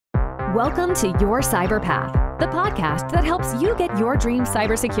Welcome to Your Cyber Path, the podcast that helps you get your dream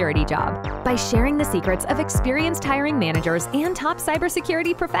cybersecurity job by sharing the secrets of experienced hiring managers and top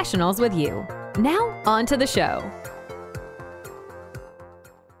cybersecurity professionals with you. Now, on to the show.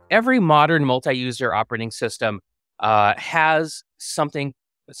 Every modern multi-user operating system has something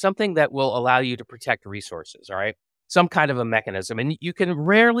that will allow you to protect resources, all right? Some kind of a mechanism. And you can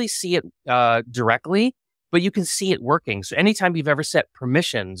rarely see it directly, but you can see it working. So anytime you've ever set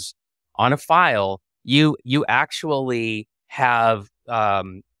permissions on a file, you actually have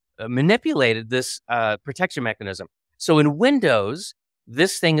manipulated this protection mechanism. So in Windows,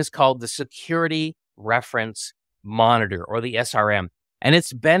 this thing is called the Security Reference Monitor, or the SRM. And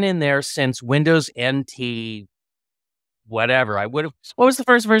it's been in there since Windows NT, whatever. What was the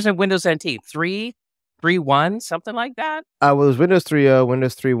first version of Windows NT? 3.1, something like that? Well, it was Windows 3.0,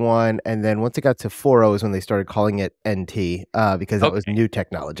 Windows 3.1, and then once it got to 4.0 is when they started calling it NT because that was new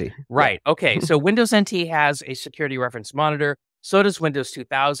technology. Right. Okay. So Windows NT has a security reference monitor. So does Windows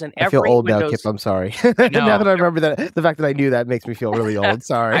 2000. I feel old now, Kip. I'm sorry. Now that I remember that, the fact that I knew that makes me feel really old.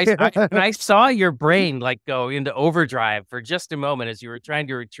 Sorry. I saw your brain go into overdrive for just a moment as you were trying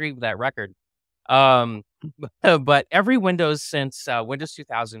to retrieve that record. But every Windows since Windows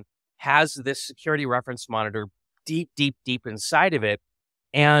 2000 has this security reference monitor deep inside of it.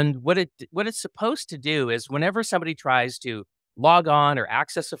 And what it's supposed to do is whenever somebody tries to log on or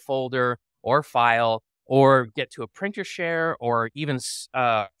access a folder or file or get to a printer share or even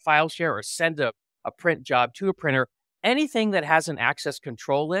file share or send a print job to a printer, anything that has an access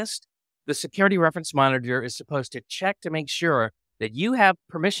control list, the security reference monitor is supposed to check to make sure that you have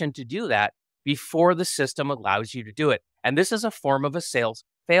permission to do that before the system allows you to do it. And this is a form of a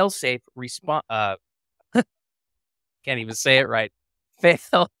failsafe response. Can't even say it right.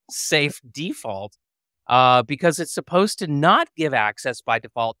 Failsafe default, because it's supposed to not give access by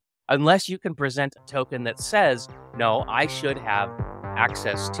default unless you can present a token that says, no, I should have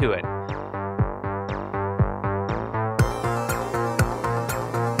access to it.